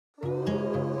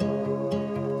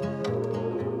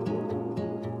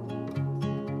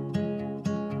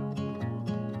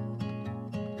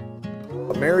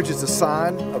Marriage is a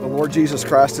sign of the Lord Jesus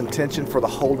Christ's intention for the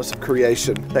wholeness of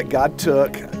creation, that God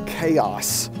took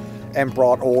chaos and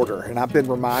brought order. And I've been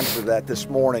reminded of that this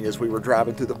morning as we were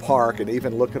driving through the park and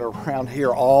even looking around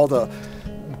here, all the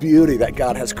beauty that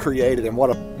God has created, and what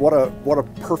a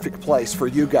perfect place for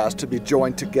you guys to be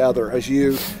joined together as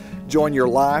you join your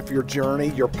life, your journey,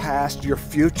 your past, your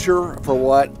future for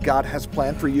what God has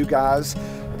planned for you guys.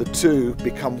 The two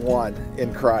become one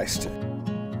in Christ.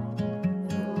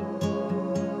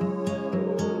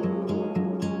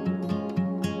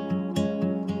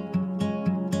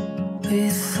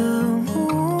 With the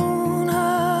moon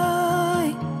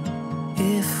high,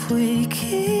 if we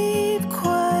keep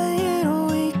quiet,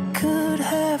 we could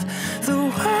have the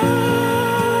world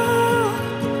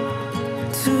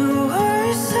to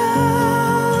ourselves,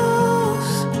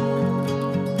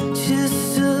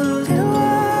 just a little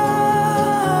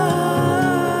while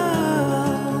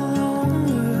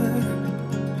longer.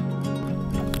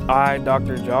 I,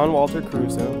 Dr. John Walter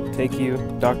Crusoe, take you,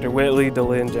 Dr. Whitley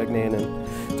DeLynn Jagnanan,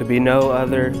 to be no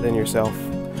other than yourself.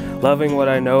 Loving what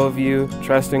I know of you,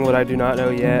 trusting what I do not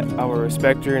know yet, I will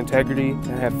respect your integrity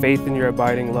and have faith in your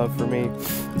abiding love for me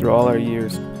through all our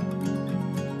years.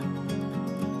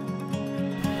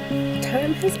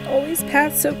 Time has always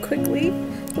passed so quickly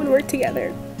when we're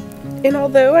together. And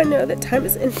although I know that time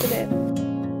is infinite,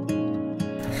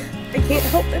 I can't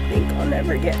help but think I'll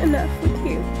never get enough with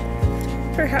you.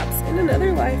 Perhaps in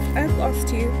another life I've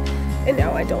lost you, and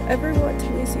now I don't ever want to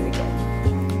lose you again.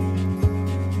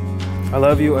 I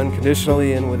love you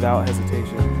unconditionally and without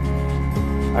hesitation.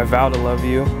 I vow to love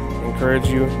you, encourage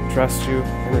you, trust you,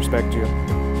 and respect you.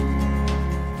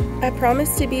 I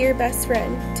promise to be your best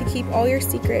friend, to keep all your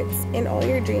secrets and all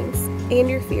your dreams and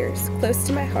your fears close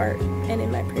to my heart and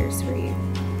in my prayers for you.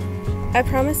 I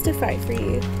promise to fight for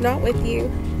you, not with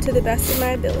you, to the best of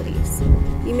my abilities.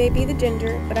 You may be the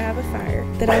ginger, but I have a fire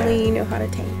that only you know how to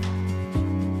tame.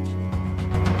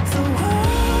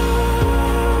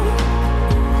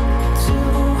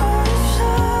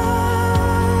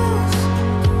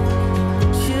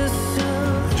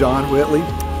 John Whitley,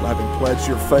 having pledged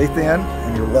your faith in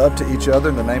and your love to each other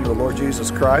in the name of the Lord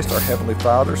Jesus Christ, our Heavenly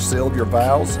Father, sealed your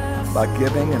vows by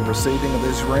giving and receiving of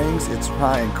these rings. It's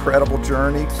my incredible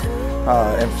journey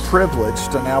and privilege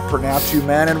to now pronounce you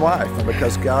man and wife. And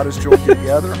because God has joined you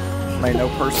together, may no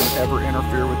person ever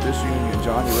interfere with this union.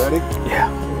 John, you ready? Yeah.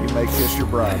 You may kiss your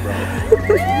bride, brother.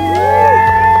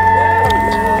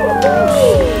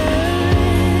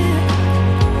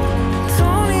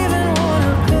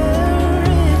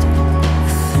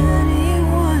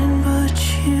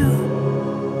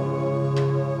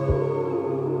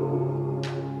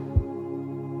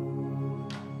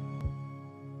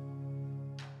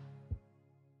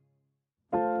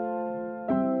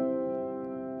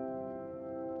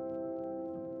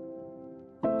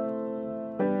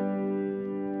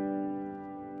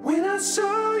 When I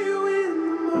saw you in the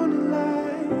morning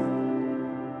light,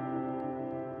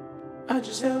 I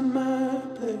just held my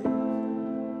place.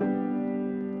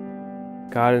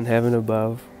 God in heaven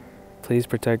above, please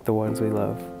protect the ones we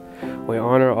love. We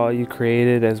honor all you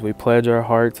created as we pledge our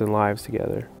hearts and lives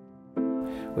together.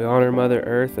 We honor Mother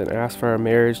Earth and ask for our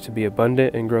marriage to be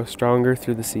abundant and grow stronger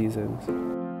through the seasons.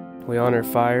 We honor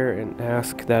fire and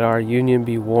ask that our union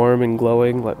be warm and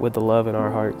glowing with the love in our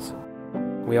hearts.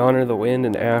 We honor the wind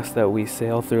and ask that we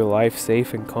sail through life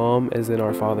safe and calm as in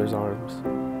our Father's arms.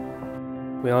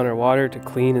 We honor water to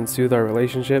clean and soothe our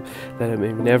relationship, that it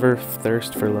may never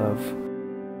thirst for love.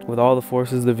 With all the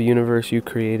forces of the universe you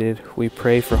created, we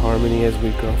pray for harmony as we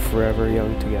grow forever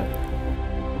young together.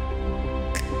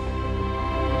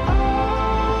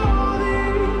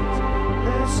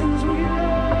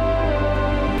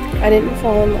 I didn't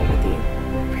fall in love with you.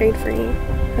 I prayed for you.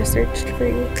 I searched for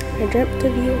you. I dreamt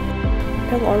of you.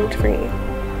 I longed for you.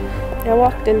 I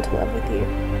walked into love with you,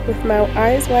 with my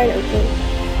eyes wide open,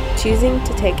 choosing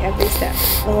to take every step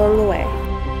along the way.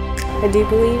 I do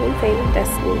believe in fate and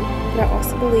destiny, but I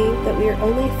also believe that we are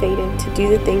only fated to do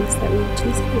the things that we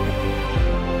choose to do.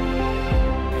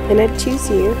 And I'd choose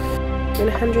you in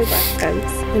 100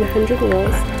 lifetimes, in 100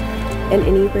 worlds, and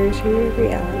any version of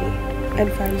reality.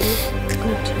 I'd find you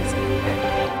and I'd choose you.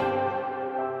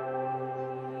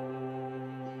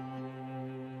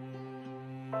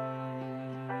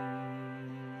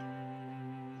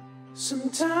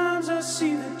 Sometimes I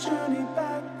see the journey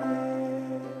back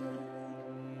there.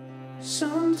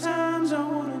 Sometimes I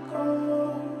wanna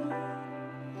go.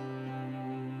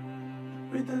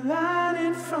 Read the line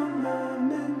in from my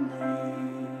memory.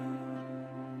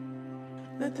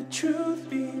 Let the truth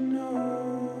be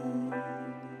known.